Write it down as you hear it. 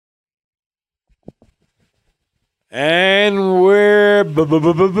And we're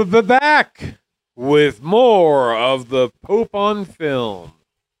back with more of the Pope on Film.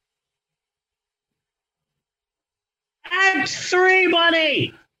 Act 3,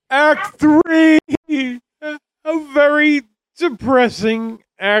 buddy! Act 3! A very depressing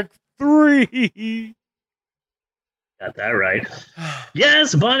Act 3. Got that right.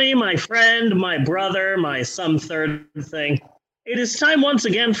 Yes, Bunny, my friend, my brother, my some third thing. It is time once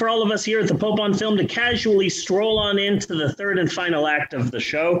again for all of us here at the Pope on Film to casually stroll on into the third and final act of the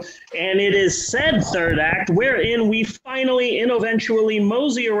show. And it is said third act wherein we finally and eventually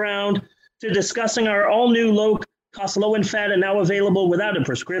mosey around to discussing our all-new low-cost, low and fat, and now available without a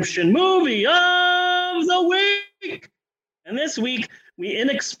prescription movie of the week. And this week, we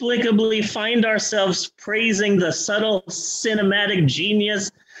inexplicably find ourselves praising the subtle cinematic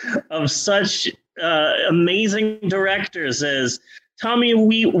genius of such amazing directors as Tommy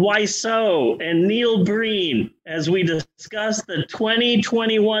Wiseau and Neil Breen as we discuss the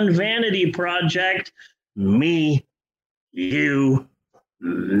 2021 vanity project, Me, You,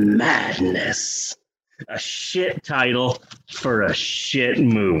 Madness. A shit title for a shit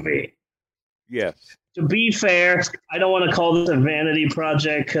movie. Yes. To be fair, I don't want to call this a vanity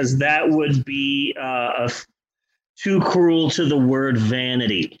project because that would be too cruel to the word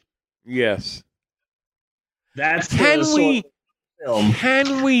vanity. Yes. That's Can we film.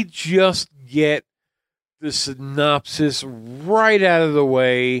 Can we just get the synopsis right out of the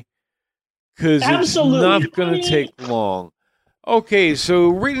way? Because it's not going to take long. Okay, so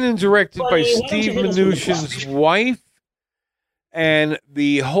written and directed by Steve Mnuchin's wife. And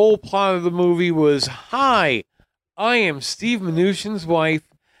the whole plot of the movie was, hi, I am Steve Mnuchin's wife,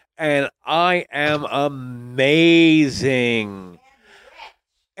 and I am amazing.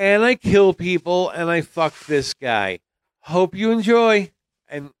 And I kill people, and I fuck this guy. Hope you enjoy.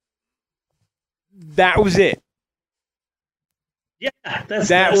 And that was it. Yeah,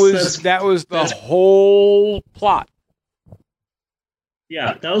 that was the whole plot.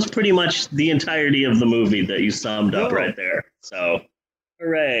 Yeah, that was pretty much the entirety of the movie that you summed up right there. So,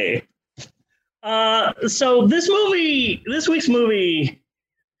 hooray. So this week's movie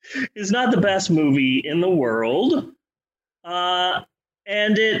is not the best movie in the world.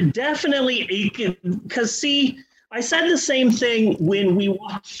 And it definitely, because see, I said the same thing when we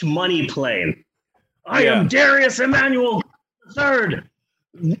watched Money Plane. I am Darius Emmanuel III.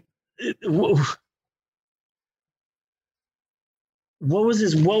 What was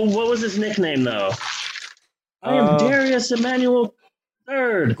his nickname though? I am Darius Emmanuel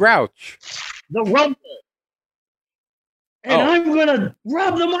III. Grouch. The Rumble. And I'm gonna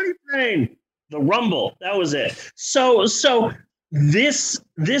rob the money train. The Rumble. That was it. So this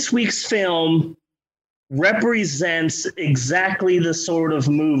week's film represents exactly the sort of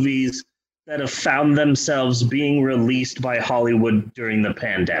movies that have found themselves being released by Hollywood during the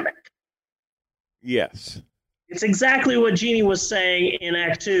pandemic. Yes. It's exactly what Jeannie was saying in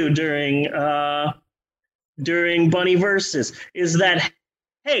Act 2 during Bunny Versus, is that,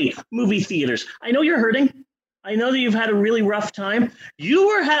 hey, movie theaters, I know you're hurting. I know that you've had a really rough time.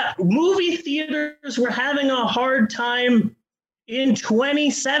 Movie theaters were having a hard time in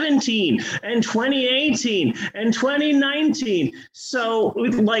 2017 and 2018 and 2019. So,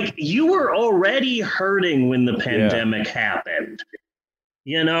 like, you were already hurting when the pandemic happened.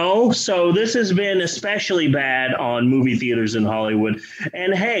 You know, so this has been especially bad on movie theaters in Hollywood.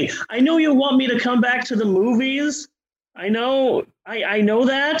 And hey, I know you want me to come back to the movies. I know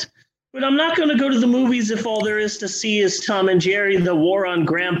that, but I'm not going to go to the movies if all there is to see is Tom and Jerry, The War on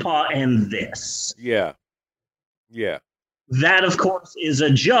Grandpa, and this. Yeah. Yeah. That, of course, is a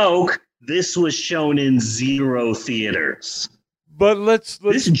joke. This was shown in 0 theaters. But let's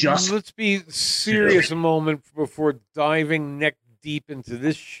be serious a moment before diving neck deep into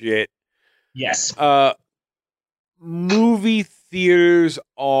this shit. Yes. Movie theaters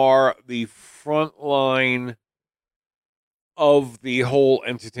are the front line of the whole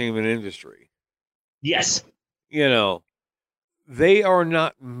entertainment industry. Yes. You know, they are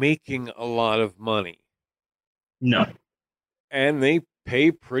not making a lot of money. No. And they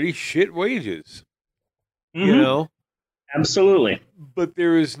pay pretty shit wages. Mm-hmm. You know? Absolutely. But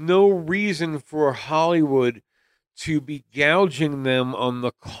there is no reason for Hollywood to be gouging them on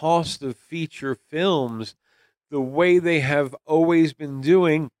the cost of feature films the way they have always been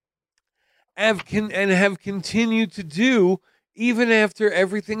doing and have continued to do even after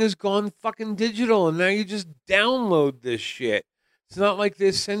everything has gone fucking digital and now you just download this shit. It's not like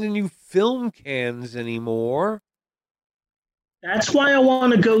they're sending you film cans anymore. That's why I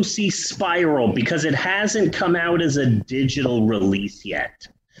want to go see Spiral, because it hasn't come out as a digital release yet.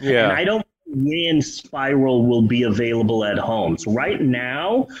 Yeah. And I don't when Spiral will be available at home. So right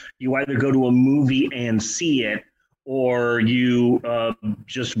now, you either go to a movie and see it, or you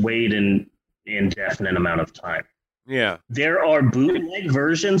just wait an indefinite amount of time. Yeah. There are bootleg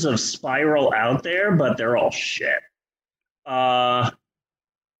versions of Spiral out there, but they're all shit. Like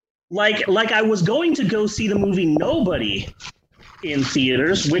I was going to go see the movie Nobody in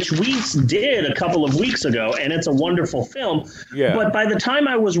theaters, which we did a couple of weeks ago, and it's a wonderful film. Yeah. But by the time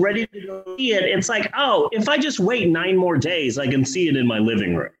I was ready to go see it, it's like, oh, if I just wait 9 more days, I can see it in my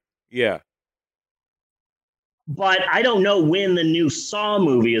living room. Yeah. But I don't know when the new Saw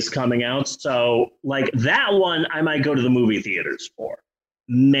movie is coming out, so like that one I might go to the movie theaters for.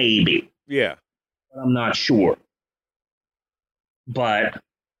 Maybe. Yeah. But I'm not sure. But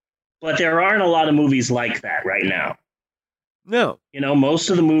there aren't a lot of movies like that right now. No. You know,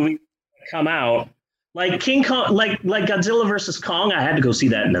 most of the movies that come out, like King Kong, like Godzilla versus Kong, I had to go see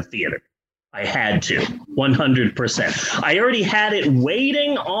that in the theater. I had to, 100%. I already had it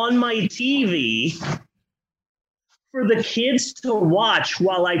waiting on my TV for the kids to watch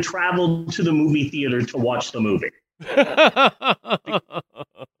while I traveled to the movie theater to watch the movie. Because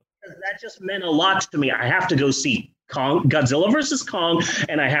that just meant a lot to me. I have to go see Godzilla versus Kong,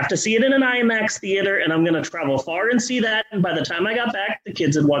 and I have to see it in an IMAX theater, and I'm going to travel far and see that. And by the time I got back, the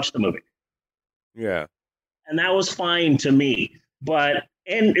kids had watched the movie. Yeah. And that was fine to me. But,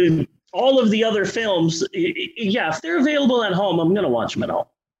 and all of the other films, yeah, if they're available at home, I'm going to watch them at home.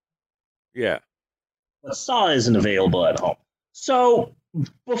 Yeah. But Saw isn't available at home. So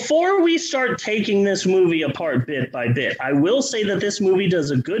before we start taking this movie apart bit by bit, I will say that this movie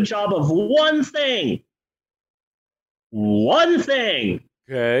does a good job of one thing. One thing.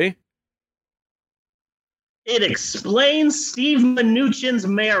 Okay. It explains Steve Mnuchin's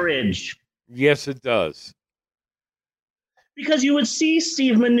marriage. Yes, it does. Because you would see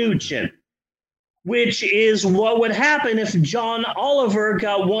Steve Mnuchin, which is what would happen if John Oliver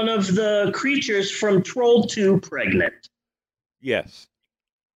got one of the creatures from Troll 2 pregnant. Yes.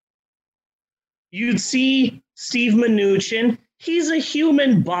 You'd see Steve Mnuchin. He's a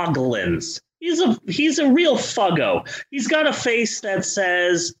human Boglins. He's a real fuggo. He's got a face that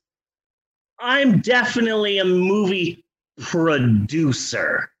says, I'm definitely a movie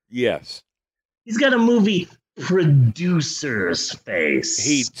producer. Yes. He's got a movie producer's face.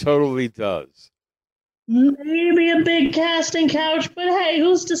 He totally does. Maybe a big casting couch, but hey,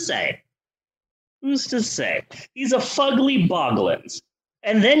 who's to say? Who's to say? He's a fugly Boglins.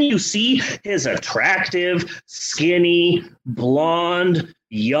 And then you see his attractive, skinny, blonde,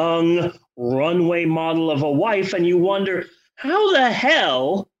 young runway model of a wife, and you wonder, how the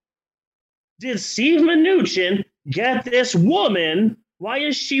hell did Steve Mnuchin get this woman? Why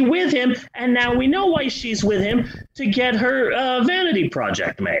is she with him? And now we know why she's with him, to get her vanity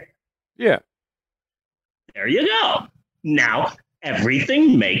project made. Yeah. There you go. Now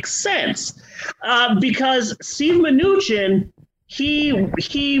everything makes sense. Because Steve Mnuchin,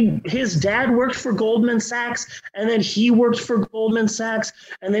 his dad worked for Goldman Sachs, and then he worked for Goldman Sachs,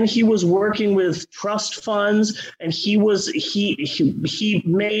 and then he was working with trust funds, and he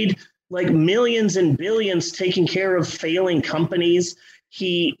made like millions and billions taking care of failing companies.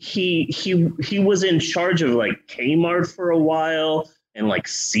 He was in charge of like Kmart for a while, and like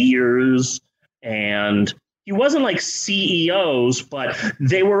Sears, and he wasn't like CEOs, but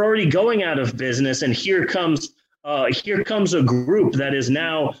they were already going out of business, and here comes a group that is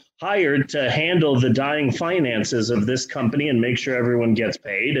now hired to handle the dying finances of this company and make sure everyone gets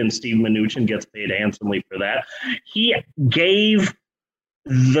paid, and Steve Mnuchin gets paid handsomely for that. He gave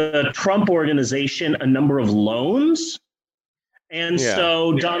the Trump organization a number of loans. And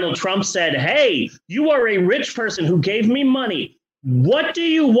so Donald Trump said, hey, you are a rich person who gave me money. What do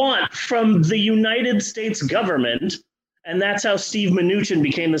you want from the United States government? And that's how Steve Mnuchin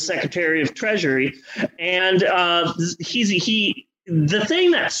became the Secretary of Treasury. And the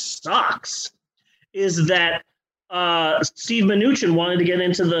thing that sucks is that Steve Mnuchin wanted to get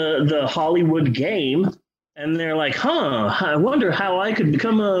into the Hollywood game. And they're like, I wonder how I could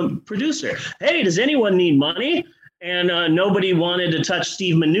become a producer. Hey, does anyone need money? And nobody wanted to touch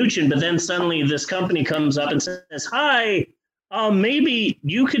Steve Mnuchin. But then suddenly this company comes up and says, hi, maybe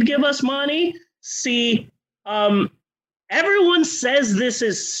you could give us money? See, everyone says this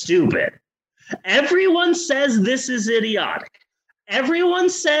is stupid. Everyone says this is idiotic. Everyone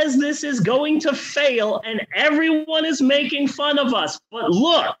says this is going to fail, and everyone is making fun of us. But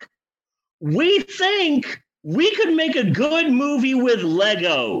look, we think we could make a good movie with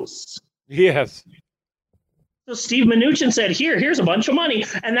Legos. Yes. So Steve Mnuchin said, here's a bunch of money.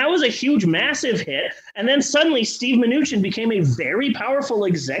 And that was a huge, massive hit. And then suddenly Steve Mnuchin became a very powerful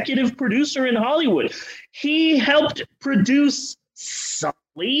executive producer in Hollywood. He helped produce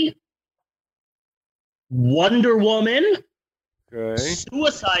Sully, Wonder Woman,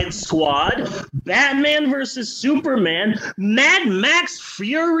 Suicide Squad, Batman versus Superman, Mad Max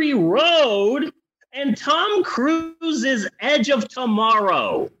Fury Road, and Tom Cruise's Edge of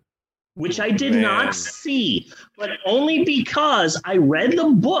Tomorrow, which I did not see, but only because I read the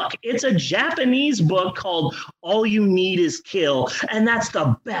book. It's a Japanese book called All You Need Is Kill, and that's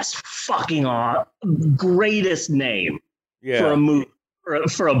the best fucking greatest name for a movie,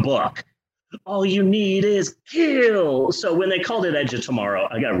 for a book. All you need is kill. So when they called it Edge of Tomorrow,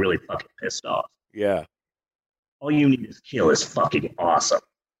 I got really fucking pissed off. Yeah. All you need is kill is fucking awesome.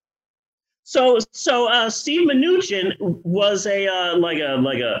 So Steve Mnuchin was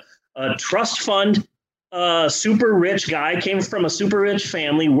a trust fund, super rich guy, came from a super rich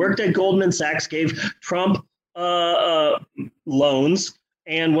family, worked at Goldman Sachs, gave Trump loans,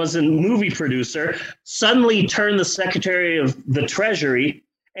 and was a movie producer. Suddenly turned the Secretary of the Treasury.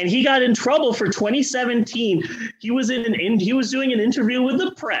 And he got in trouble for 2017. He was doing an interview with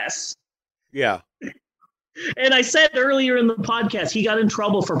the press. Yeah. And I said earlier in the podcast, he got in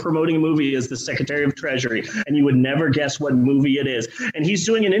trouble for promoting a movie as the Secretary of Treasury, and you would never guess what movie it is. And he's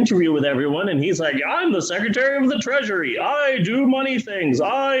doing an interview with everyone, and he's like, I'm the Secretary of the Treasury. I do money things.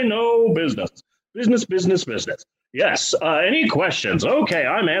 I know business. Business. Yes. Any questions? Okay,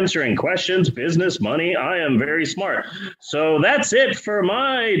 I'm answering questions. Business, money. I am very smart. So that's it for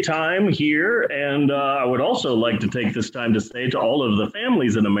my time here. And I would also like to take this time to say to all of the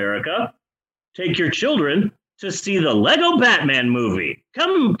families in America, take your children to see the Lego Batman movie.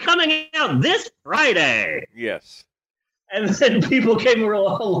 Coming out this Friday. Yes. And then people came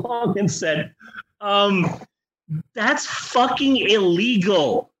along and said, that's fucking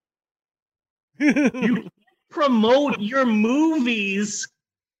illegal. You can't promote your movies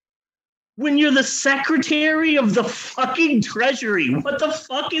when you're the Secretary of the fucking Treasury. What the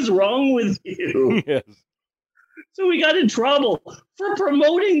fuck is wrong with you? Yes. So we got in trouble for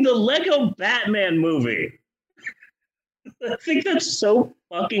promoting the Lego Batman movie. I think that's so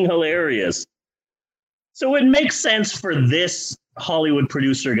fucking hilarious. So it makes sense for this Hollywood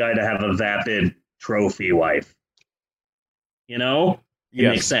producer guy to have a vapid trophy wife. You know? It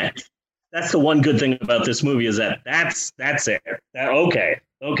makes sense. That's the one good thing about this movie is that's it. Okay.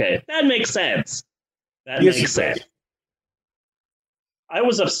 That makes sense. That makes sense. I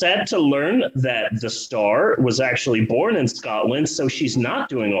was upset to learn that the star was actually born in Scotland, so she's not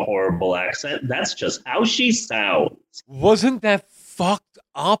doing a horrible accent. That's just how she sounds. Wasn't that fucked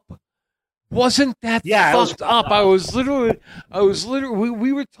up? Fucked up? I was literally,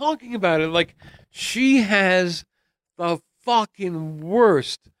 we were talking about it. Like, she has the fucking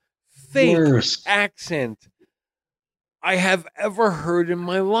worst fake accent I have ever heard in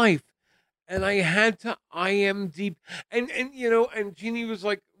my life. And I had to IMDb, and you know, and Jeannie was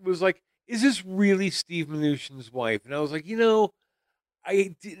like, is this really Steve Mnuchin's wife? And I was like, you know,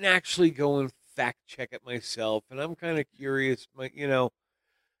 I didn't actually go and fact check it myself, and I'm kind of curious, you know.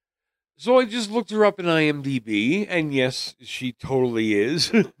 So I just looked her up in IMDb, and yes, she totally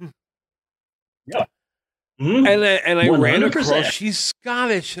is. Yeah. Mm-hmm. And I 100%. Ran across, she's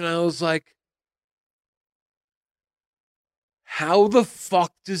Scottish, and I was like, how the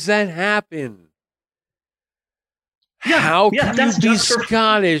fuck does that happen? Yeah, how can you be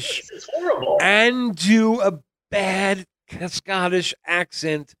Scottish and do a bad Scottish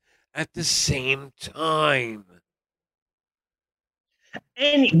accent at the same time?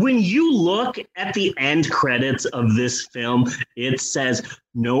 And when you look at the end credits of this film, it says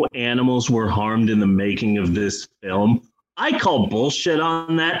no animals were harmed in the making of this film. I call bullshit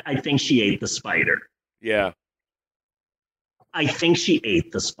on that. I think she ate the spider. Yeah. I think she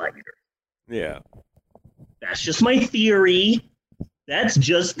ate the spider. Yeah. That's just my theory. That's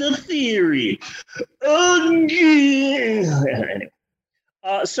just the theory. Anyway.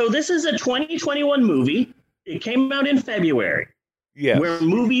 So this is a 2021 movie. It came out in February. Yes. Where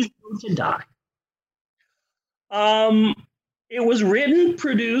movies go to die. It was written,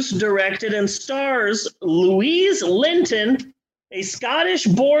 produced, directed, and stars Louise Linton, a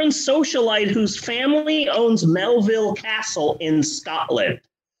Scottish-born socialite whose family owns Melville Castle in Scotland.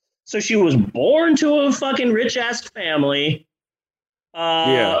 So she was born to a fucking rich-ass family.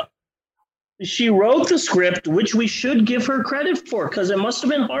 She wrote the script, which we should give her credit for, because it must have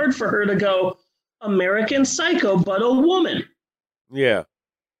been hard for her to go American Psycho, but a woman. Yeah.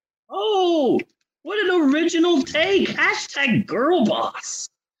 Oh, what an original take. # girl boss.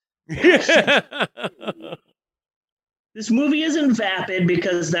 This movie isn't vapid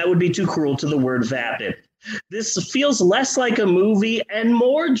because that would be too cruel to the word vapid. This feels less like a movie and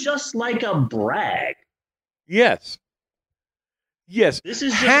more just like a brag. Yes. Yes. This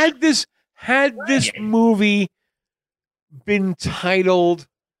is just had this movie been titled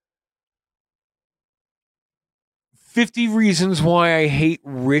 50 Reasons Why I Hate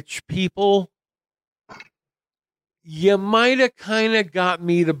Rich People, you might have kind of got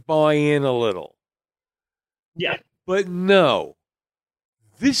me to buy in a little. Yeah. But no.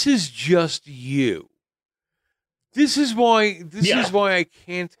 This is just you. This is why I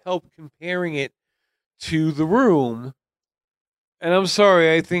can't help comparing it to The Room. And I'm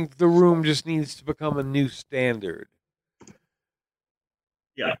sorry, I think The Room just needs to become a new standard.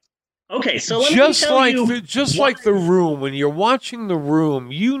 Yeah. Okay, so let me tell you, like The Room, when you're watching The Room,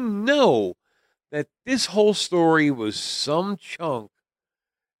 you know that this whole story was some chunk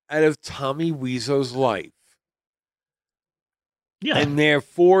out of Tommy Wiseau's life. Yeah. And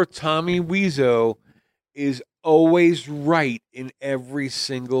therefore, Tommy Wiseau is always right in every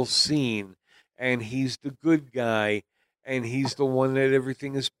single scene. And he's the good guy. And he's the one that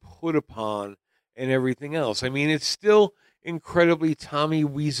everything is put upon and everything else. I mean, it's still incredibly Tommy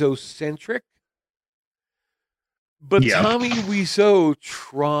Wiseau-centric. But Tommy Wiseau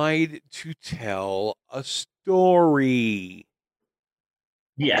tried to tell a story.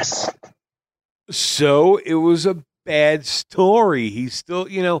 Yes. So it was a bad story. He's still,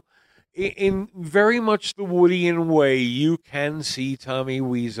 in very much the Woodyan way, you can see Tommy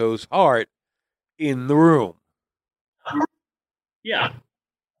Wiseau's heart in The Room. Yeah.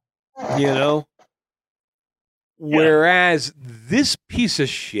 Whereas this piece of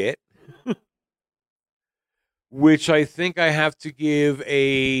shit, which I think I have to give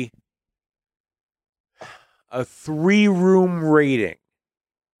a 3-room rating.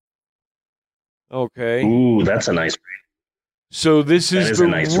 Okay. Ooh, that's a nice rating. So this is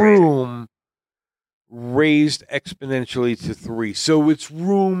The Room raised exponentially to 3. So it's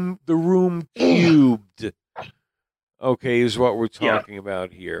The Room cubed. Okay, is what we're talking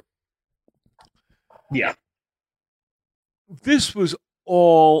about here. Yeah. This was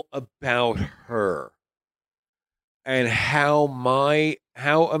all about her and how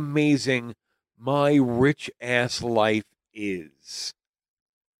amazing my rich ass life is.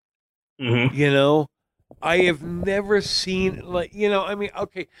 Mm-hmm. I have never seen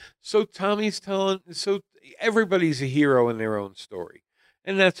okay, so so everybody's a hero in their own story.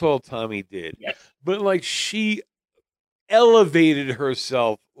 And that's all Tommy did. Yes. But she elevated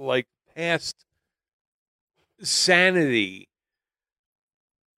herself past sanity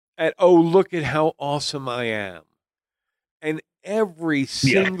at, oh, look at how awesome I am. And every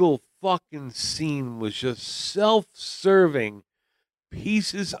single fucking scene was just self-serving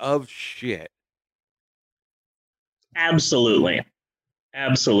pieces of shit. Absolutely.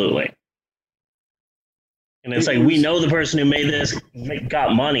 And it's we know the person who made this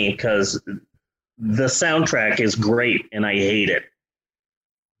got money because the soundtrack is great and I hate it.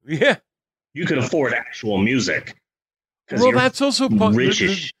 Yeah. You could afford actual music. Well, that's also part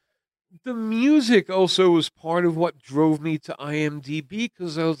rich. The music also was part of what drove me to IMDb,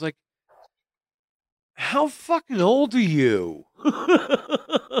 because I was like, how fucking old are you?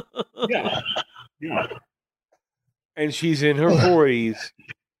 Yeah. And she's in her 40s.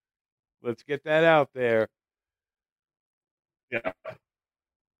 Let's get that out there. Yeah.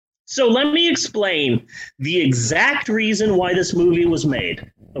 So let me explain the exact reason why this movie was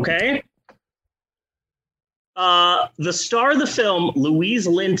made, okay? The star of the film, Louise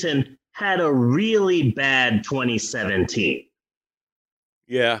Linton, had a really bad 2017.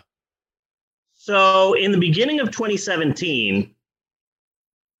 Yeah. So in the beginning of 2017,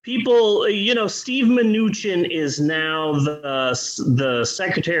 people, Steve Mnuchin is now the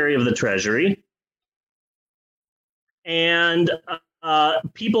Secretary of the Treasury. And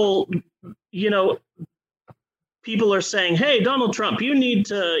people are saying, hey, Donald Trump, you need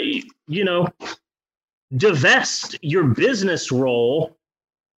to, divest your business role.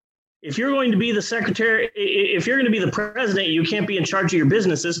 If you're going to be the secretary, if you're going to be the president, you can't be in charge of your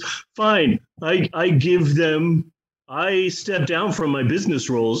businesses. Fine. I step down from my business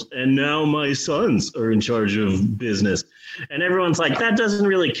roles and now my sons are in charge of business. And everyone's like, that doesn't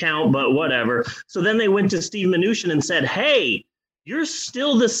really count, but whatever. So then they went to Steve Mnuchin and said, hey, you're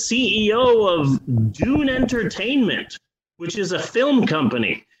still the CEO of Dune Entertainment, which is a film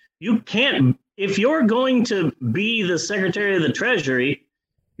company. You can't, if you're going to be the Secretary of the Treasury,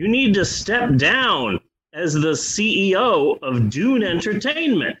 you need to step down as the CEO of Dune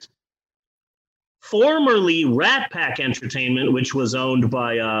Entertainment, formerly Rat Pack Entertainment, which was owned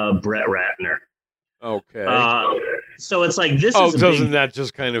by Brett Ratner. Okay. So it's like this. Oh, is a doesn't big, that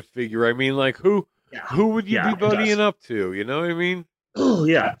just kind of figure? I mean, like who would you be it does. buddying up to? You know what I mean? Oh,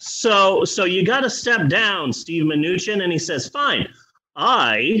 yeah. So you got to step down, Steve Mnuchin. And he says, fine,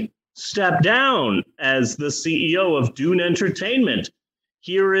 I step down as the CEO of Dune Entertainment.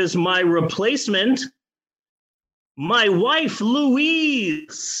 Here is my replacement, my wife,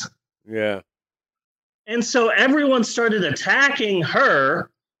 Louise. Yeah. And so everyone started attacking her.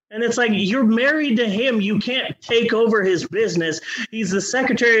 And it's like, you're married to him. You can't take over his business. He's the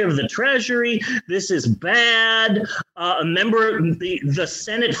Secretary of the Treasury. This is bad. A member of the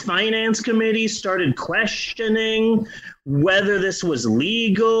Senate Finance Committee started questioning whether this was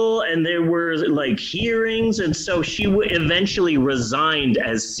legal. And there were like hearings. And so she eventually resigned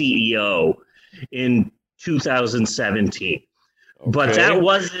as CEO in 2017. Okay. But that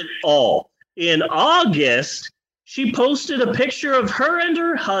wasn't all. In August, she posted a picture of her and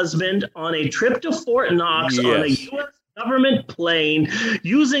her husband on a trip to Fort Knox on a U.S. government plane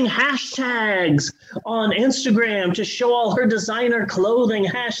using hashtags on Instagram to show all her designer clothing,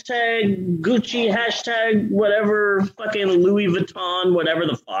 hashtag Gucci, hashtag whatever, fucking Louis Vuitton, whatever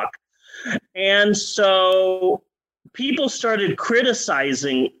the fuck. And so people started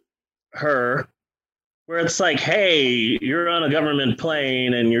criticizing her, where it's like, hey, you're on a government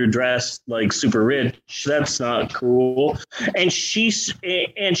plane and you're dressed like super rich. That's not cool. And she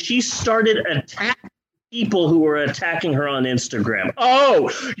started attacking people who were attacking her on Instagram.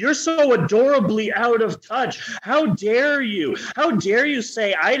 Oh, you're so adorably out of touch. How dare you? How dare you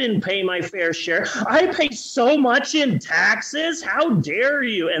say I didn't pay my fair share? I pay so much in taxes. How dare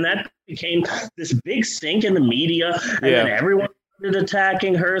you? And that became this big stink in the media. And then everyone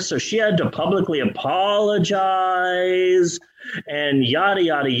attacking her, so she had to publicly apologize and yada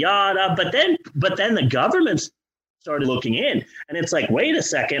yada yada. But then the government started looking in, and it's like, wait a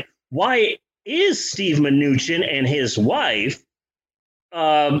second, why is Steve Mnuchin and his wife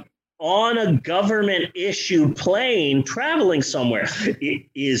on a government issued plane traveling somewhere?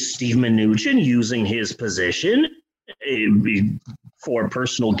 Is Steve Mnuchin using his position for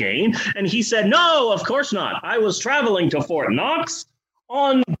personal gain? And he said, no, of course not. I was traveling to Fort Knox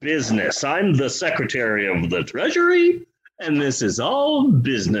on business. I'm the Secretary of the Treasury, and this is all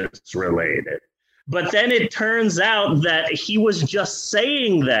business related. But then it turns out that he was just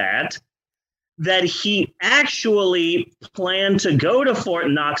saying that he actually planned to go to Fort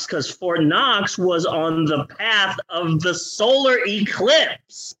Knox because Fort Knox was on the path of the solar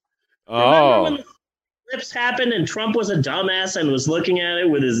eclipse. Remember when the eclipse happened and Trump was a dumbass and was looking at it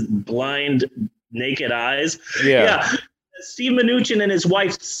with his blind, naked eyes? Yeah. Steve Mnuchin and his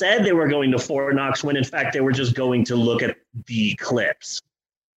wife said they were going to Fort Knox when, in fact, they were just going to look at the eclipse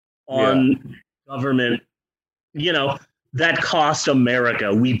on government. You know, that cost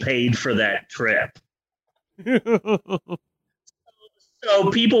America. We paid for that trip.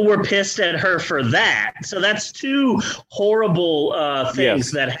 So people were pissed at her for that. So that's two horrible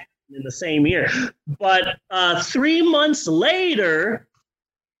things that happened in the same year. But 3 months later,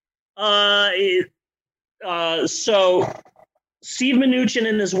 so Steve Mnuchin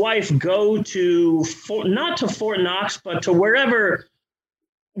and his wife go to not to Fort Knox, but to wherever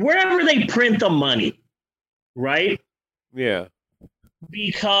they print the money, right? Yeah.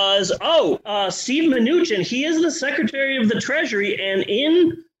 Because Steve Mnuchin, he is the Secretary of the Treasury,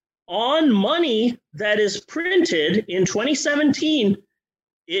 and on money that is printed in 2017,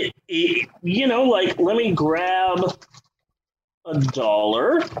 it you know, like, let me grab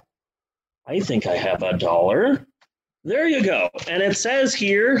 $1. I think I have $1. There you go. And it says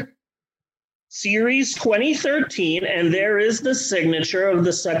here, Series 2013, and there is the signature of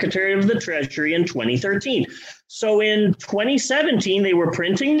the Secretary of the Treasury in 2013. So in 2017, they were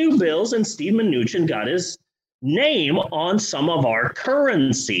printing new bills, and Steve Mnuchin got his name on some of our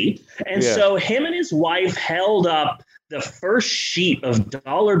currency. And so him and his wife held up the first sheet of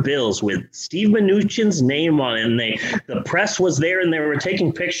dollar bills with Steve Mnuchin's name on it. And the press was there and they were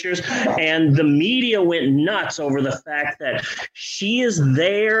taking pictures, and the media went nuts over the fact that she is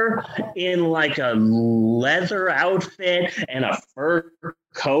there in like a leather outfit and a fur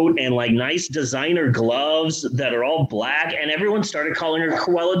coat and like nice designer gloves that are all black. And everyone started calling her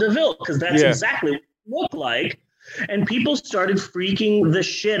Cruella de Vil because that's exactly what it looked like. And people started freaking the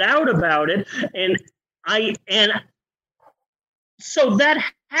shit out about it. So that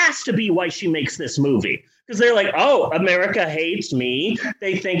has to be why she makes this movie. Because they're like, oh, America hates me.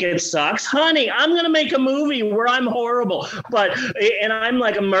 They think it sucks. Honey, I'm going to make a movie where I'm horrible. And I'm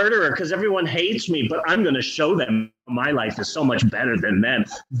like a murderer because everyone hates me. But I'm going to show them my life is so much better than them.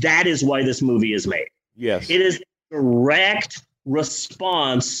 That is why this movie is made. Yes. It is a direct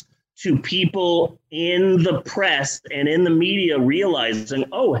response to people in the press and in the media realizing,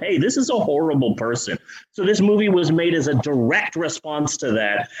 oh, hey, this is a horrible person. So this movie was made as a direct response to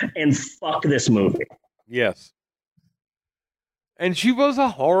that, and fuck this movie. Yes. And she was a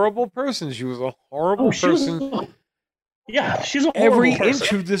horrible person. She was a horrible person. She's a horrible every person.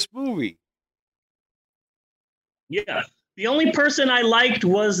 inch of this movie. Yeah. The only person I liked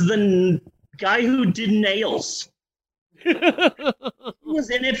was the guy who did nails. He was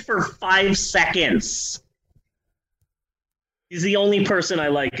in it for 5 seconds. He's the only person I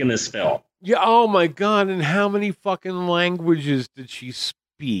like in this film. Yeah, oh my God. And how many fucking languages did she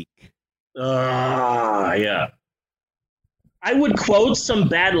speak? Yeah. I would quote some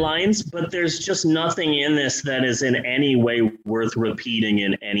bad lines, but there's just nothing in this that is in any way worth repeating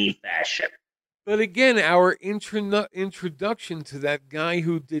in any fashion. But again, our introduction to that guy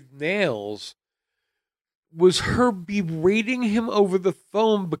who did nails was her berating him over the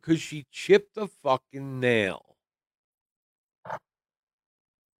phone because she chipped a fucking nail.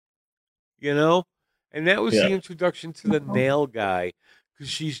 You know? And that was the introduction to the nail guy, because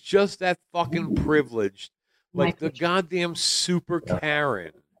she's just that fucking privileged. Like the goddamn super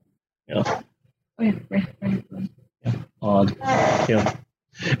Karen. Yeah. Odd. Yeah.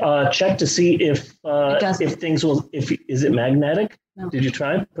 Check to see if things will. Is it magnetic? No. Did you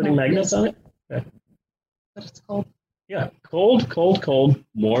try putting magnets on it? Okay. But it's cold. Yeah, cold,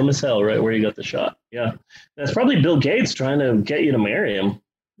 warm as hell. Right where you got the shot. Yeah, that's probably Bill Gates trying to get you to marry him.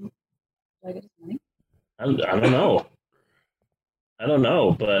 Do I get his money? I don't know. I don't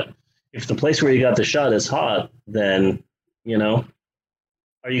know, but if the place where you got the shot is hot, then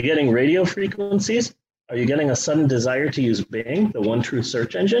are you getting radio frequencies? Are you getting a sudden desire to use Bing, the one true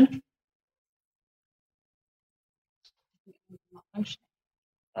search engine?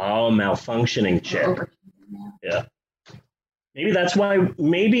 Oh, malfunctioning chip. Yeah. Maybe that's why.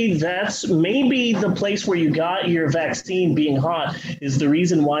 Maybe the place where you got your vaccine being hot is the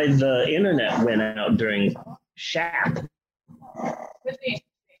reason why the internet went out during SHAP.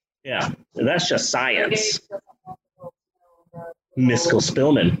 Yeah, that's just science. Miskell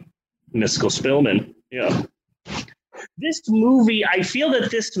Spillman. Yeah. This movie, I feel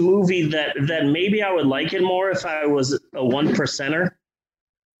that this movie that maybe I would like it more if I was a one percenter.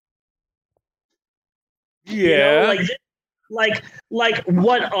 Yeah. Like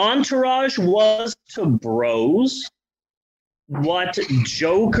what Entourage was to Bros, what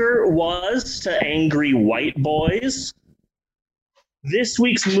Joker was to angry white boys. This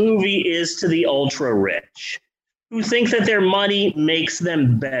week's movie is to the ultra rich, who think that their money makes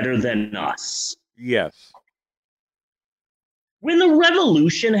them better than us. Yes. When the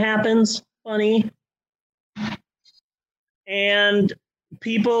revolution happens, funny, and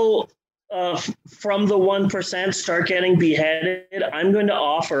people from the 1% start getting beheaded, I'm going to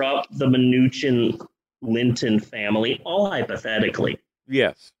offer up the Mnuchin-Linton family, all hypothetically.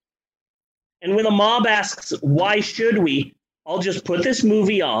 Yes. And when the mob asks, why should we? I'll just put this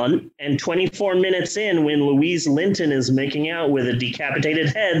movie on, and 24 minutes in, when Louise Linton is making out with a decapitated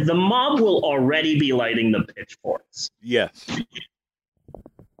head, the mob will already be lighting the pitchforks. Yes.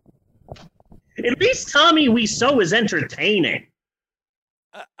 At least Tommy Wiseau is entertaining.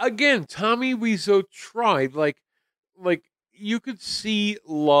 Again, Tommy Wiseau tried. Like you could see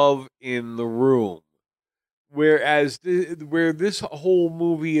love in the room, whereas where this whole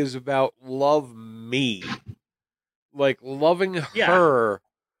movie is about love me. Like loving her,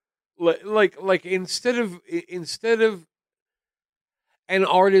 like instead of an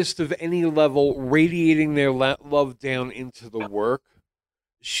artist of any level radiating their love down into the work,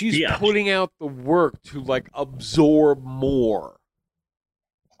 she's putting out the work to like absorb more.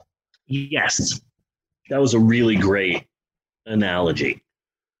 Yes, that was a really great analogy.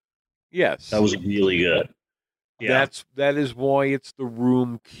 Yes, that was really good. Yeah, that is why it's the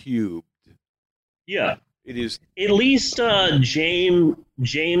room cubed. Yeah. It is. At least James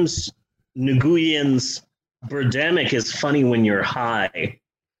Nguyen's Birdemic is funny when you're high.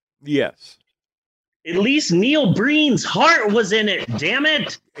 Yes. At least Neil Breen's heart was in it, damn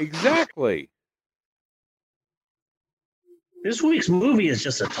it! Exactly. This week's movie is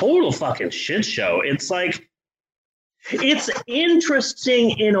just a total fucking shit show. It's like, it's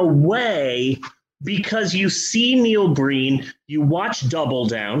interesting in a way because you see Neil Breen, you watch Double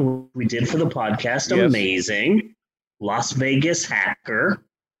Down, we did for the podcast, yes. Amazing. Las Vegas hacker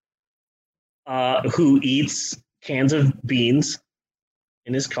who eats cans of beans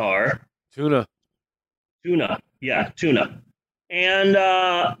in his car. Tuna. Yeah, tuna.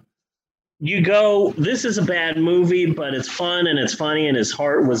 And you go, this is a bad movie, but it's fun and it's funny and his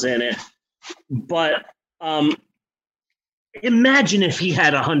heart was in it. But Imagine if he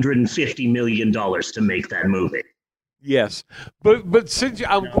had $150 million to make that movie. Yes, but since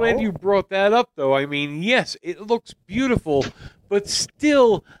I'm glad No. you brought that up, though. I mean, yes, it looks beautiful, but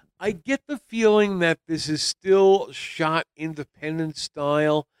still, I get the feeling that this is still shot independent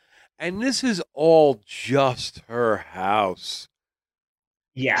style, and this is all just her house.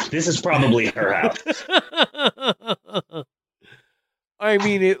 Yeah, this is probably her house. I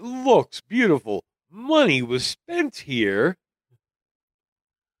mean, it looks beautiful. Money was spent here.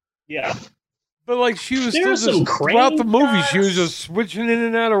 Yeah. But like she was There still are some just throughout the crane movie, she was shots. just switching in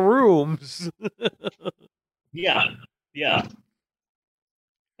and out of rooms. Yeah. Yeah.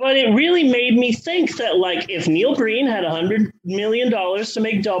 But it really made me think that, like, if Neil Breen had $100 million to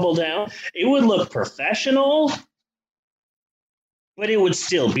make Double Down, it would look professional, but it would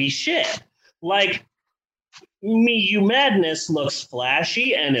still be shit. Like, Me You Madness looks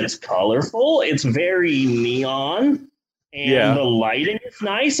flashy and it's colorful. It's very neon, and Yeah. the lighting is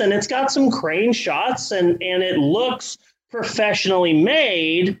nice, and it's got some crane shots, and it looks professionally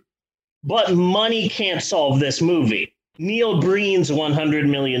made, but money can't solve this movie. Neil Breen's $100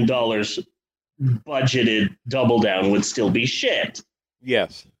 million budgeted Double Down would still be shit.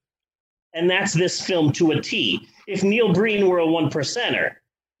 Yes. And that's this film to a T. If Neil Breen were a one percenter,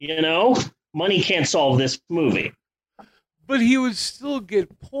 money can't solve this movie. But he would still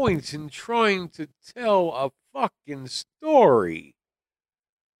get points in trying to tell a fucking story.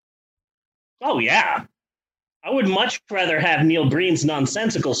 Oh, yeah. I would much rather have Neil Breen's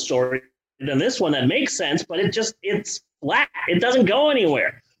nonsensical story than this one that makes sense, but it's flat. It doesn't go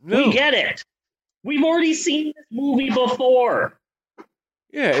anywhere. No. We get it. We've already seen this movie before.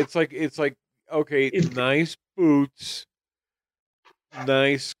 Yeah, it's like okay, nice boots,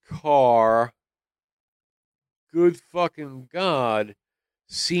 nice car, good fucking God.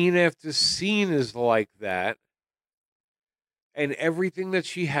 Scene after scene is like that. And everything that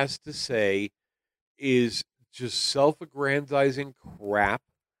she has to say is just self-aggrandizing crap.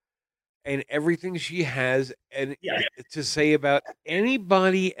 And everything she has to say about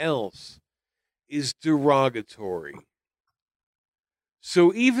anybody else is derogatory.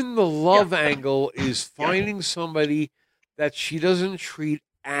 So even the love angle is finding somebody that she doesn't treat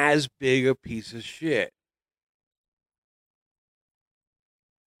as big a piece of shit.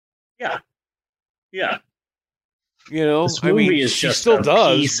 Yeah. Yeah. This movie is she just still a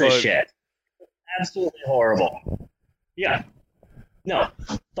does, piece of shit. Absolutely horrible. Yeah. No.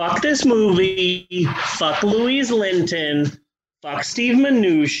 Fuck this movie. Fuck Louise Linton. Fuck Steve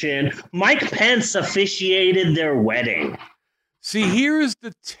Mnuchin. Mike Pence officiated their wedding. See, here is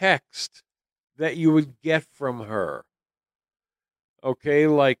the text that you would get from her. Okay,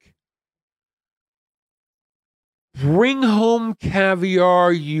 like, bring home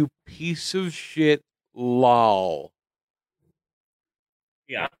caviar, you piece of shit, lol.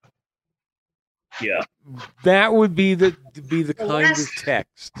 Yeah. Yeah. That would be the kind of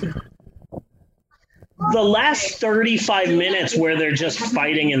text. The last 35 minutes where they're just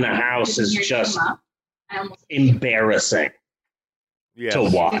fighting in the house is just embarrassing to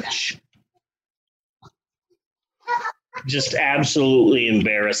watch. Just absolutely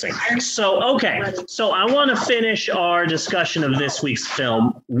embarrassing. So I want to finish our discussion of this week's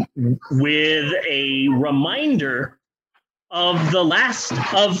film with a reminder of the last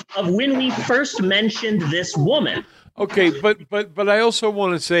of when we first mentioned this woman. Okay, but I also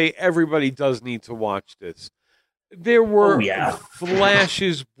want to say everybody does need to watch this. There were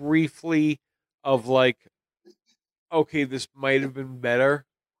flashes briefly of like, okay, this might have been better,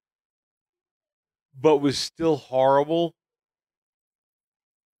 but was still horrible.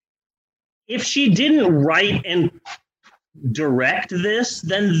 If she didn't write and direct this,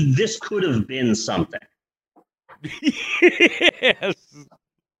 then this could have been something. Yes.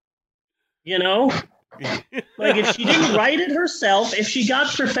 Like, if she didn't write it herself, if she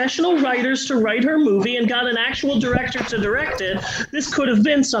got professional writers to write her movie and got an actual director to direct it, this could have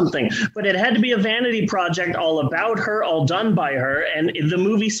been something. But it had to be a vanity project all about her, all done by her, and the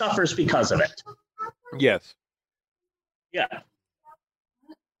movie suffers because of it. Yes. Yeah.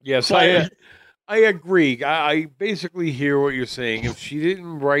 Yes, I agree. I basically hear what you're saying. If she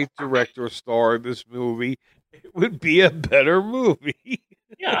didn't write, direct, or star this movie, it would be a better movie.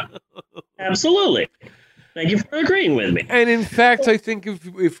 Yeah, absolutely. Thank you for agreeing with me. And in fact, I think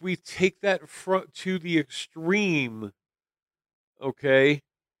if we take that to the extreme, okay,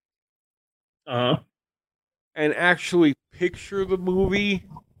 and actually picture the movie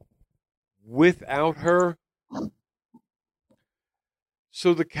without her,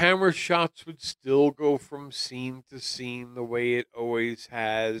 so the camera shots would still go from scene to scene the way it always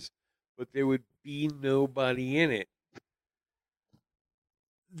has, but there would be nobody in it.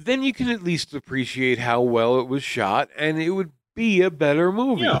 then you can at least appreciate how well it was shot, and it would be a better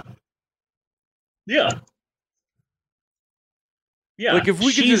movie. Yeah. Yeah. Yeah. Like if we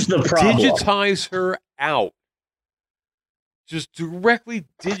could she's just the problem. digitize her out, just directly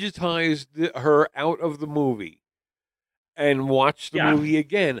digitize her out of the movie and watch the Yeah. movie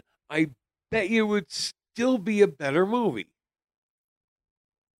again, I bet you it would still be a better movie.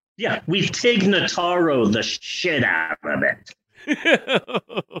 Yeah, we've Tig Notaro the shit out of it.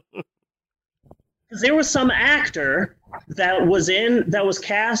 Because there was some actor that was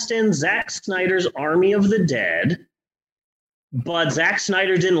cast in Zack Snyder's Army of the Dead, but Zack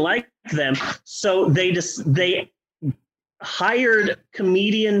Snyder didn't like them, so they hired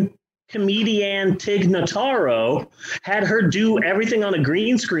comedian Tig Notaro, had her do everything on a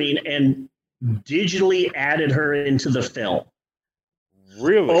green screen, and digitally added her into the film.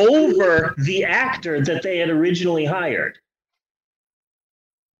 Really? Over the actor that they had originally hired.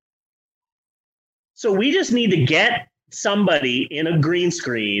 So we just need to get somebody in a green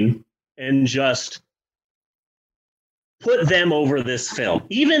screen and just put them over this film.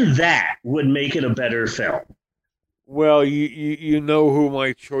 Even that would make it a better film. Well, you know who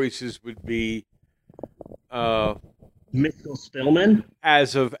my choices would be. Mitchell Spillman?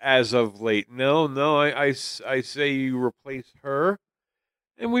 As of late. No, I say you replace her.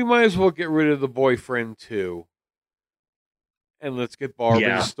 And we might as well get rid of the boyfriend, too. And let's get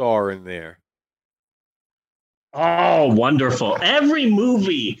Barbara Starr in there. Oh, wonderful. Every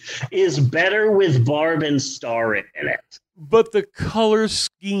movie is better with Barb and Starr in it. But the color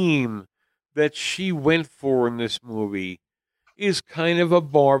scheme that she went for in this movie is kind of a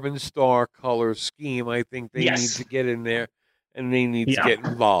Barb and Starr color scheme. I think they need to get in there, and they need to get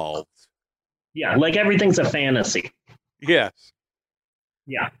involved. Yeah, like everything's a fantasy. Yes.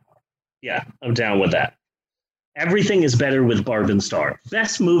 Yeah, I'm down with that. Everything is better with Barb and Starr.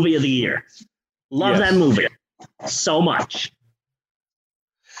 Best movie of the year. Love that movie so much.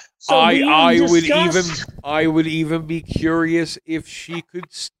 So I would even be curious if she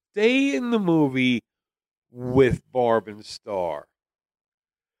could stay in the movie with Barb and Starr.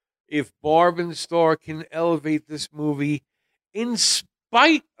 If Barb and Starr can elevate this movie in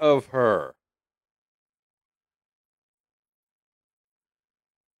spite of her.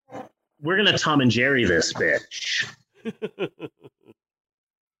 We're going to Tom and Jerry this bitch.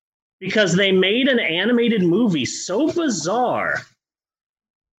 Because they made an animated movie so bizarre.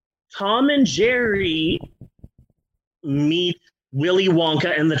 Tom and Jerry meet Willy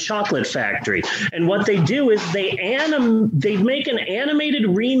Wonka and the Chocolate Factory. And what they do is they make an animated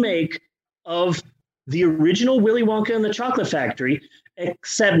remake of the original Willy Wonka and the Chocolate Factory,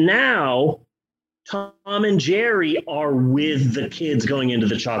 except now Tom and Jerry are with the kids going into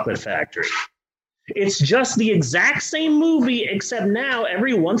the chocolate factory. It's just the exact same movie, except now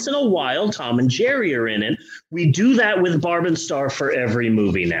every once in a while Tom and Jerry are in it. We do that with Barb and Starr for every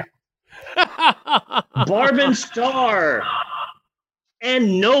movie now. Barb and Starr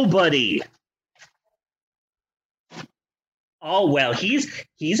and nobody. Oh, well, he's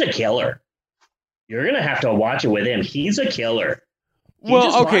a killer. You're going to have to watch it with him. He's a killer. He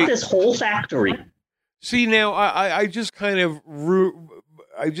just bought this whole factory. See, now I just kind of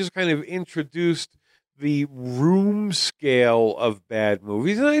introduced the room scale of bad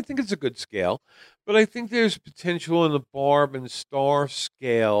movies, and I think it's a good scale. But I think there's potential in the Barb and Starr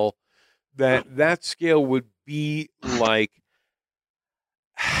scale that scale would be like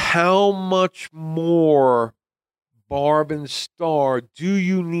how much more Barb and Starr do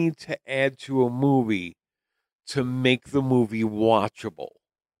you need to add to a movie to make the movie watchable?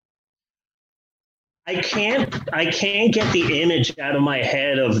 I can't get the image out of my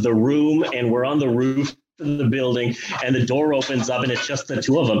head of the room, and we're on the roof of the building, and the door opens up, and it's just the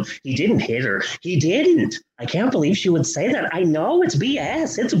two of them. He didn't hit her. He didn't. I can't believe she would say that. I know it's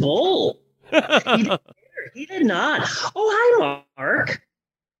BS. It's bull. He didn't hit her. He did not. Oh, hi, Mark.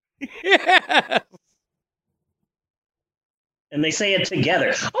 Yeah. And they say it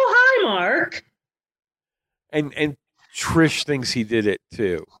together. Oh, hi, Mark. And Trish thinks he did it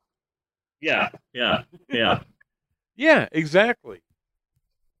too. Yeah. Yeah, exactly.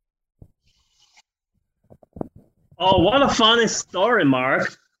 Oh, what a funny story,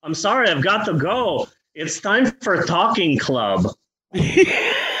 Mark. I'm sorry, I've got to go. It's time for Talking Club.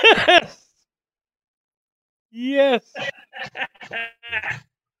 Yes.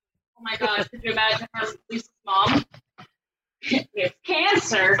 Oh my God, could you imagine her Lisa's mom? It's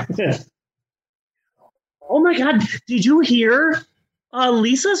cancer. Oh my God, did you hear?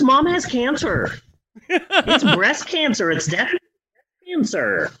 Lisa's mom has cancer. It's breast cancer. It's definitely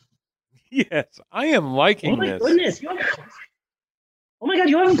cancer. Yes, I am liking this. Oh my goodness. Oh my God,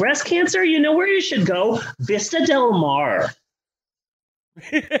 you have breast cancer? You know where you should go? Vista Del Mar.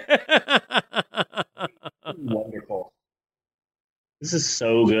 Wonderful. This is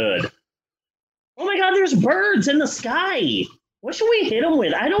so good. Oh my God, there's birds in the sky. What should we hit them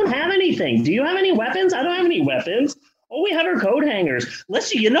with? I don't have anything. Do you have any weapons? I don't have any weapons. All we have are coat hangers.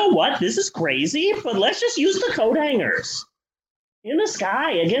 You know what? This is crazy, but let's just use the coat hangers in the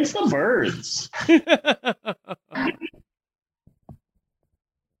sky against the birds.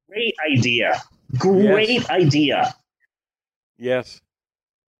 Great idea. Great idea. Yes.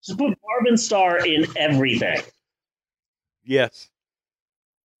 Just put Barb and Star in everything. Yes.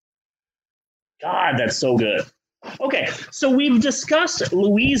 God, that's so good. Okay, so we've discussed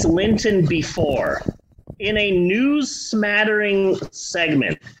Louise Linton before in a news smattering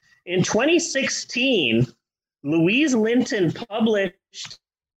segment. In 2016, Louise Linton published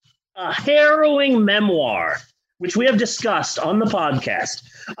a harrowing memoir, which we have discussed on the podcast,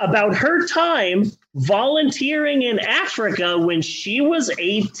 about her time volunteering in Africa when she was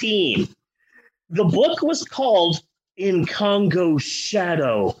 18. The book was called In Congo's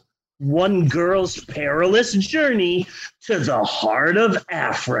Shadow, One Girl's Perilous Journey to the Heart of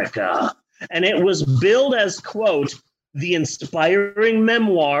Africa. And it was billed as, quote, the inspiring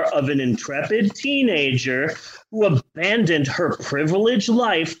memoir of an intrepid teenager who abandoned her privileged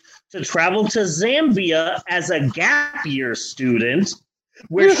life to travel to Zambia as a gap year student,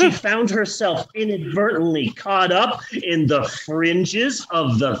 where she found herself inadvertently caught up in the fringes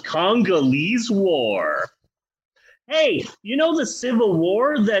of the Congolese War. Hey, you know the civil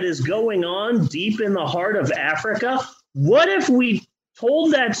war that is going on deep in the heart of Africa? What if we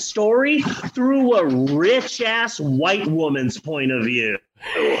told that story through a rich-ass white woman's point of view?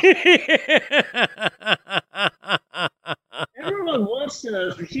 Everyone wants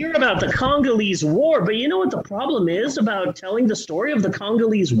to hear about the Congolese War, but you know what the problem is about telling the story of the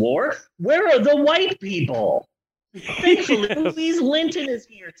Congolese War? Where are the white people? Thankfully, Louise Linton is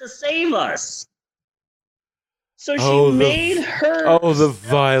here to save us. So she made her... Oh, the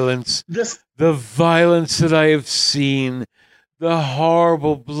violence. The violence that I have seen. The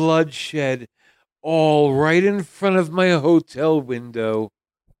horrible bloodshed. All right in front of my hotel window.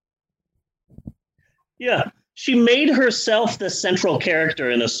 Yeah. She made herself the central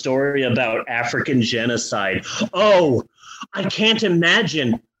character in a story about African genocide. Oh, I can't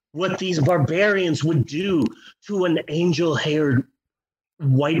imagine what these barbarians would do to an angel-haired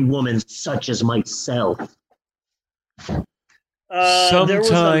white woman such as myself. There was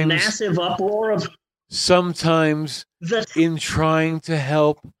a massive uproar of... Sometimes, in trying to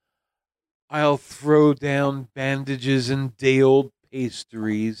help, I'll throw down bandages and day-old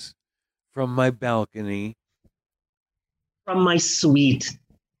pastries from my balcony. From my suite.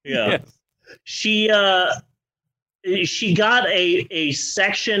 Yeah. Yes. She got a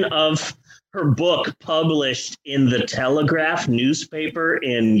section of her book published in the Telegraph newspaper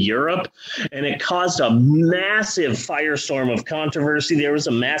in Europe, and it caused a massive firestorm of controversy. There was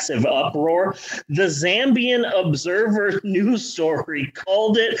a massive uproar. The Zambian Observer news story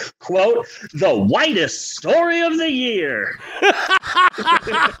called it, quote, the whitest story of the year.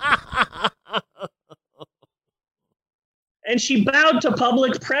 And she bowed to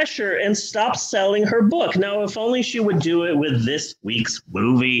public pressure and stopped selling her book. Now, if only she would do it with this week's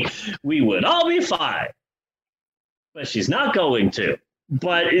movie, we would all be fine. But she's not going to.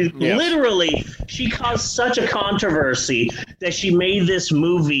 But literally, she caused such a controversy that she made this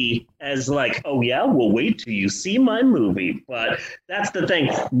movie as like, oh yeah, well, wait till you see my movie. But that's the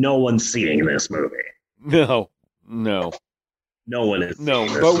thing. No one's seeing this movie. No. No one is. No,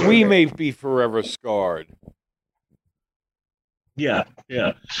 but movie. We may be forever scarred. Yeah.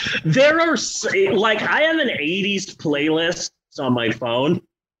 There are, like, I have an 80s playlist on my phone.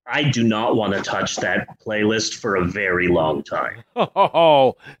 I do not want to touch that playlist for a very long time.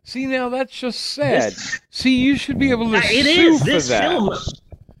 Oh, see, now that's just sad. See, you should be able to sue for that.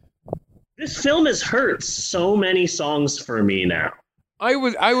 This film has hurt so many songs for me now. I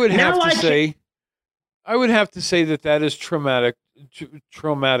would have to say that is traumatic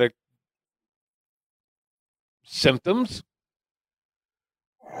symptoms.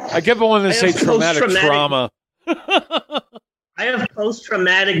 I kept wanting to say traumatic trauma. I have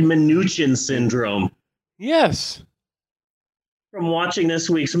post-traumatic Mnuchin syndrome. Yes. From watching this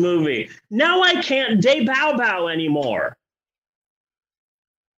week's movie. Now I can't day bow bow anymore.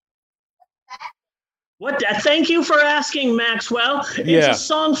 What? Thank you for asking, Maxwell. It's a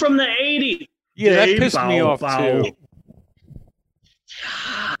song from the 80s. Yeah, that pissed me off too.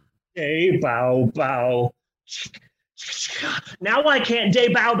 Day bow bow. Now I can't day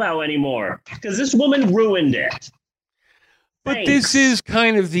bow bow anymore because this woman ruined it. But this is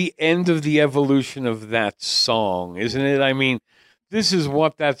kind of the end of the evolution of that song, isn't it? I mean, this is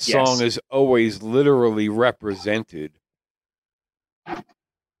what that song has always literally represented.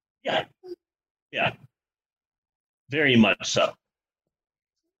 Yeah. Yeah. Very much so.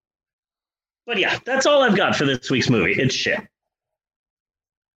 But yeah, that's all I've got for this week's movie. It's shit.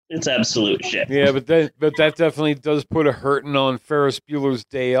 It's absolute shit. Yeah, but that definitely does put a hurting on Ferris Bueller's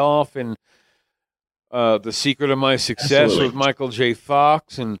Day Off and The Secret of My Success with Michael J.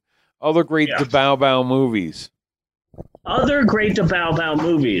 Fox and other great DeBow Bow movies. Other great DeBow Bow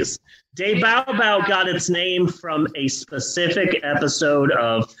movies. DeBow Bow got its name from a specific episode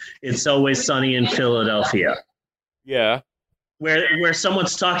of It's Always Sunny in Philadelphia. Yeah. Where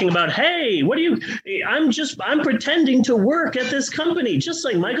someone's talking about, hey, I'm pretending to work at this company, just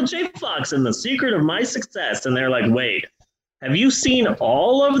like Michael J. Fox in The Secret of My Success. And they're like, wait, have you seen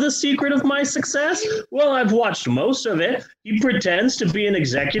all of The Secret of My Success? Well, I've watched most of it. He pretends to be an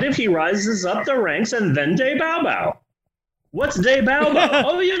executive. He rises up the ranks and then DeBow Bow. What's DeBow Bow?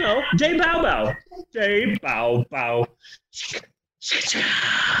 Oh, you know, DeBow Bow. DeBow Bow.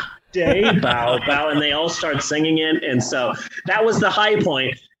 DeBow Bow. And they all start singing it. And so that was the high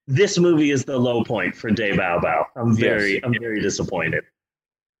point. This movie is the low point for DeBow Bow. I'm very disappointed.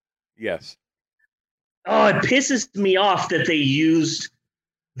 Yes. Oh, it pisses me off that they used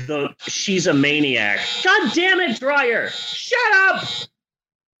the "She's a Maniac." God damn it, Dreyer! Shut up!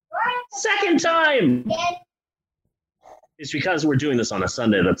 Second time! It's because we're doing this on a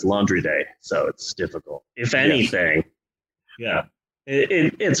Sunday that's laundry day, so it's difficult. If anything,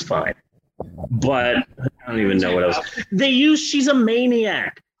 it's fine. But I don't even know what else. They used "She's a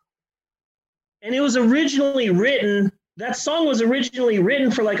Maniac." And it was originally written... That song was originally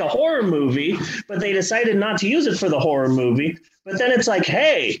written for like a horror movie, but they decided not to use it for the horror movie. But then it's like,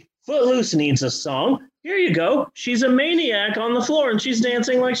 hey, Footloose needs a song. Here you go. She's a maniac on the floor, and she's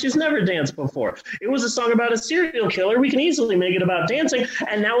dancing like she's never danced before. It was a song about a serial killer. We can easily make it about dancing,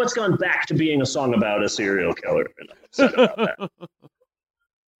 and now it's gone back to being a song about a serial killer. And I'm upset about that.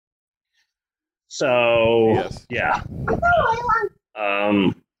 So, yeah.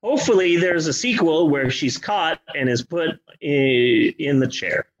 Hopefully there's a sequel where she's caught and is put in the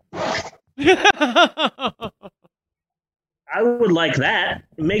chair. I would like that.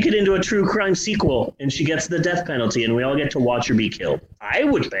 Make it into a true crime sequel and she gets the death penalty and we all get to watch her be killed. I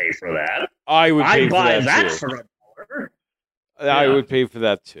would pay for that. I would pay I'd for buy that that too. for $1. I would pay for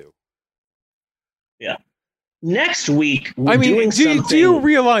that too. Yeah. Next week, we're do you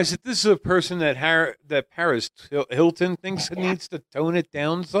realize that this is a person that Paris Hilton thinks needs to tone it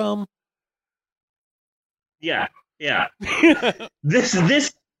down some? Yeah.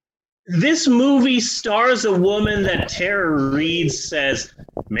 This movie stars a woman that Tara Reid says,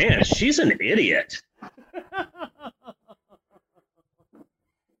 man, she's an idiot.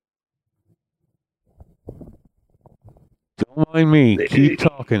 Don't mind me. Keep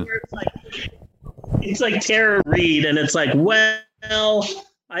talking. It's like Tara Reid, and it's like, well,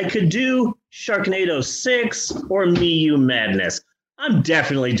 I could do Sharknado 6 or Me You Madness. I'm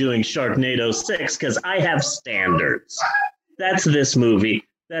definitely doing Sharknado 6 because I have standards. That's this movie.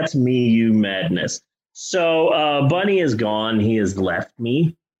 That's Me You Madness. So Bunny is gone. He has left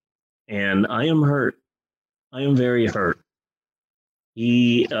me, and I am hurt. I am very hurt.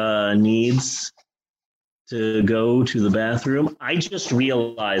 He needs to go to the bathroom. I just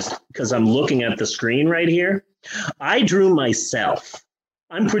realized, because I'm looking at the screen right here, I drew myself.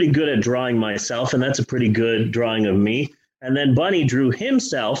 I'm pretty good at drawing myself, and that's a pretty good drawing of me. And then Bunny drew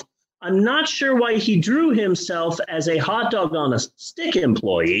himself. I'm not sure why he drew himself as a hot dog on a stick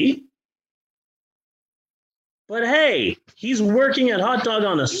employee. But hey, he's working at Hot Dog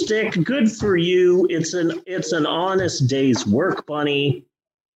on a Stick. Good for you. It's an honest day's work, Bunny.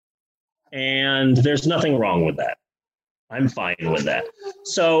 And there's nothing wrong with that. I'm fine with that.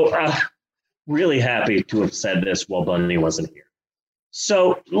 So really happy to have said this while Bunny wasn't here.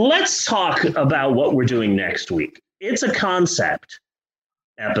 So let's talk about what we're doing next week. It's a concept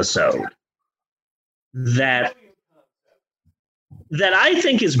episode that I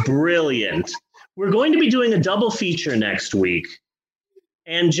think is brilliant. We're going to be doing a double feature next week.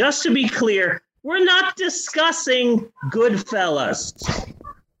 And just to be clear, we're not discussing Goodfellas.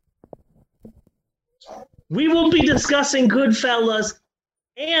 We will be discussing Goodfellas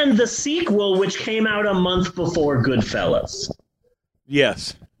and the sequel, which came out a month before Goodfellas.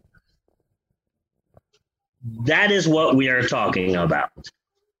 Yes. That is what we are talking about.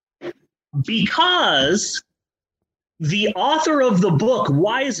 Because the author of the book,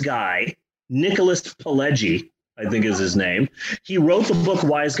 Wise Guy, Nicholas Pileggi, I think is his name, he wrote the book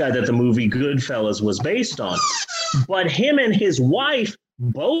Wise Guy that the movie Goodfellas was based on. But him and his wife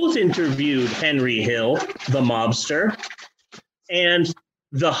both interviewed Henry Hill, the mobster, and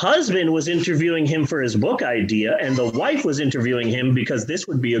the husband was interviewing him for his book idea, and the wife was interviewing him because this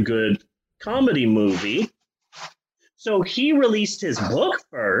would be a good comedy movie. So he released his book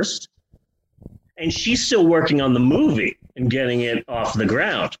first, and she's still working on the movie and getting it off the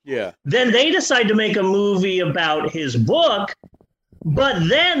ground. Yeah. Then they decide to make a movie about his book, but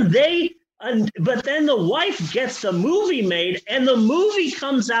then the wife gets the movie made, and the movie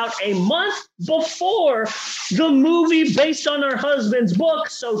comes out a month before the movie based on her husband's book.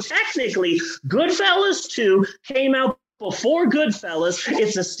 So technically, Goodfellas 2 came out before Goodfellas.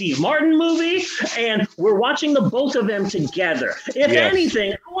 It's a Steve Martin movie, and we're watching the both of them together. If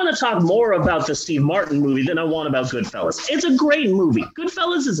anything, I want to talk more about the Steve Martin movie than I want about Goodfellas. It's a great movie.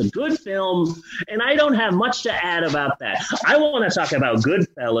 Goodfellas is a good film, and I don't have much to add about that. I want to talk about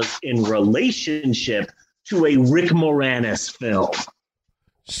Goodfellas in relationship to a Rick Moranis film.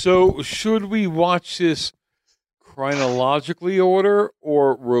 So should we watch this chronologically order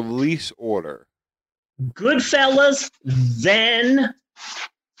or release order? Goodfellas, then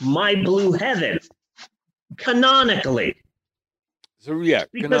My Blue Heaven, canonically. So yeah,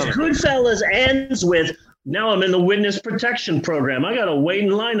 because Goodfellas ends with, now I'm in the witness protection program. I got to wait in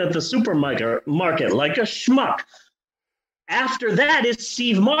line at the supermarket like a schmuck. After that is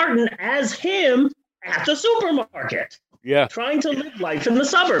Steve Martin as him at the supermarket. Yeah. Trying to live life in the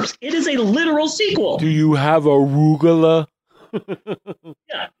suburbs. It is a literal sequel. Do you have arugula?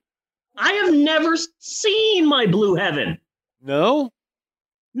 Yeah. I have never seen My Blue Heaven. No?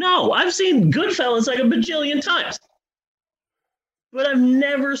 No, I've seen Goodfellas like a bajillion times. But I've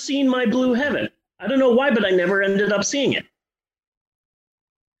never seen My Blue Heaven. I don't know why, but I never ended up seeing it.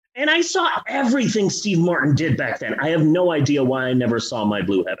 And I saw everything Steve Martin did back then. I have no idea why I never saw My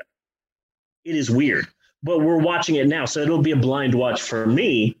Blue Heaven. It is weird. But we're watching it now, so it'll be a blind watch for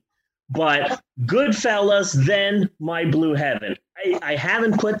me. But Goodfellas, then My Blue Heaven. I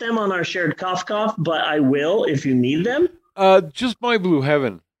haven't put them on our shared cough, but I will if you need them. Just My Blue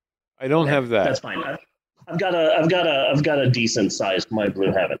Heaven. I don't have that. That's fine. I've got a decent sized My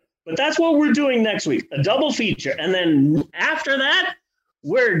Blue Heaven. But that's what we're doing next week, a double feature, and then after that,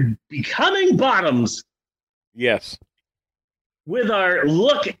 we're becoming bottoms. Yes. With our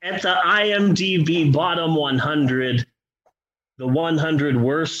look at the IMDb bottom 100, the 100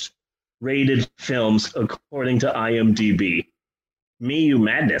 worst rated films according to IMDb. Me You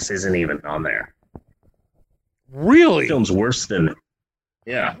Madness isn't even on there. Really? Film's worse than.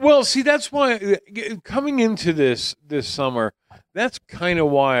 Yeah. Well, see, that's why coming into this summer, that's kind of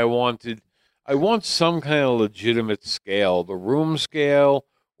why I want some kind of legitimate scale, the Room scale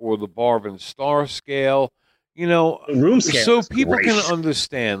or the Barb and Star scale, you know, the Room scale so people can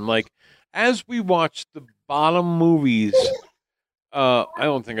understand. Like, as we watch the bottom movies, I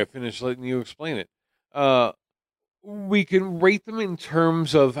don't think I finished letting you explain it. We can rate them in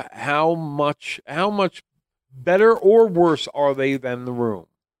terms of how much better or worse are they than The Room.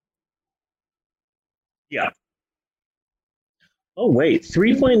 Yeah. Oh, wait.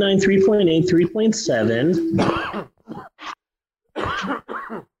 3.9, 3.8, 3.7.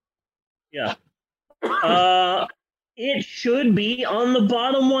 Yeah. It should be on the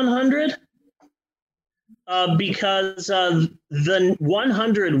bottom 100 because the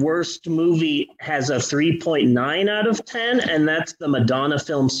 100 worst movie has a 3.9 out of 10, and that's the Madonna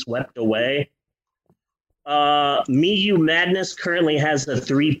film Swept Away. Me You Madness currently has a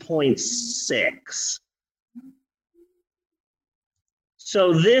 3.6.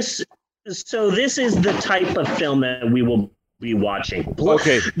 So this is the type of film that we will be watching.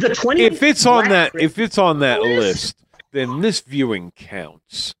 Okay. If it's on that list, then this viewing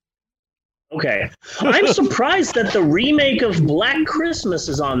counts. Okay. I'm surprised that the remake of Black Christmas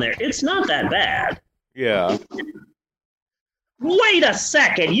is on there. It's not that bad. Yeah. Wait a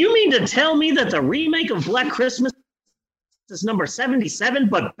second. You mean to tell me that the remake of Black Christmas is number 77,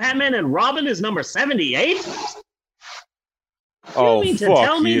 but Batman and Robin is number 78? Oh, you mean to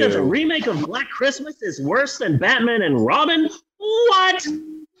tell me that the remake of Black Christmas is worse than Batman and Robin? What?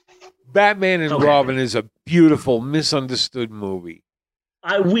 Batman and Robin is a beautiful, misunderstood movie.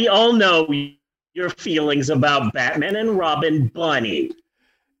 We all know your feelings about Batman and Robin, Bunny.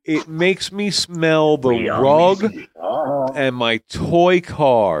 It makes me smell the rug and my toy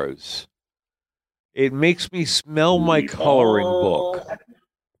cars. It makes me smell my coloring book.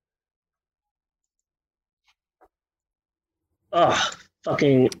 Ugh,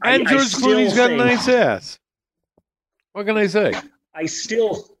 fucking. And George Clooney's got a nice ass. What can I say? I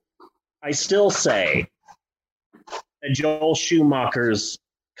still say that Joel Schumacher's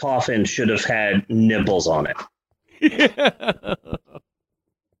coffin should have had nipples on it. Yeah.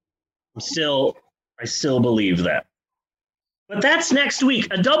 I still believe that. But that's next week.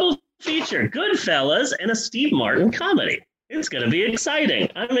 A double feature, Goodfellas and a Steve Martin comedy. It's going to be exciting.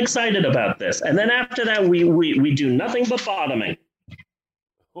 I'm excited about this. And then after that, we do nothing but bottoming.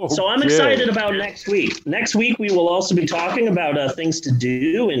 So I'm excited about next week. Next week, we will also be talking about things to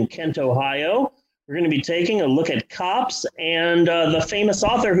do in Kent, Ohio. We're going to be taking a look at Cops and the famous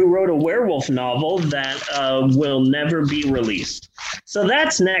author who wrote a werewolf novel that will never be released. So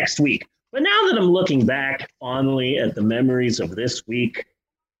that's next week. But now that I'm looking back fondly at the memories of this week,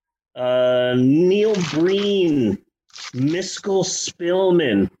 Neil Breen, Miskel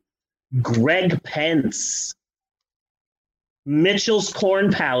Spillman, Greg Pence, Mitchell's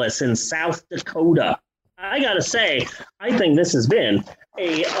Corn Palace in South Dakota. I gotta say, I think this has been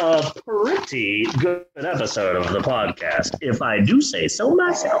a pretty good episode of the podcast, if I do say so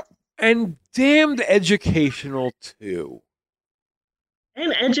myself. And damned educational, too.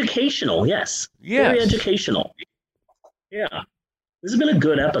 And educational, yes. Yes. Very educational. Yeah. This has been a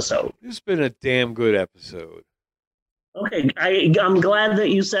good episode. This has been a damn good episode. Okay, I'm glad that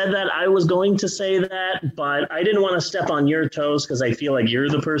you said that. I was going to say that, but I didn't want to step on your toes because I feel like you're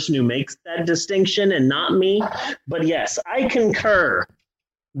the person who makes that distinction and not me. But yes, I concur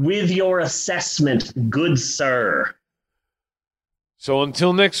with your assessment, good sir. So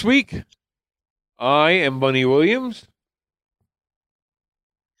until next week, I am Bunny Williams.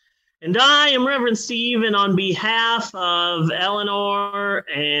 And I am Reverend Steve, and on behalf of Eleanor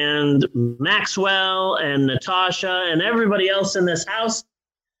and Maxwell and Natasha and everybody else in this house,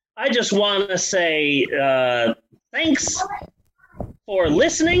 I just want to say thanks for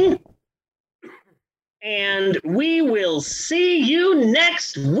listening, and we will see you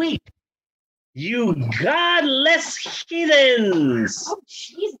next week, you godless heathens. Oh,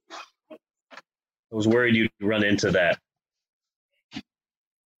 jeez. I was worried you'd run into that.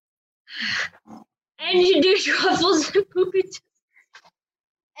 And you do truffles and poopy.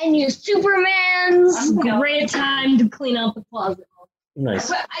 And use Superman's great time to clean out the closet.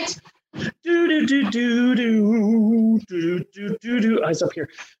 Nice. I, Do do do do do do do do do. Eyes up here.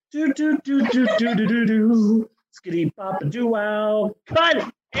 Do do do do do do do do. Skitty pop a doo wow.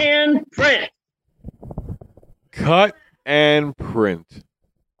 Cut and print. Cut and print.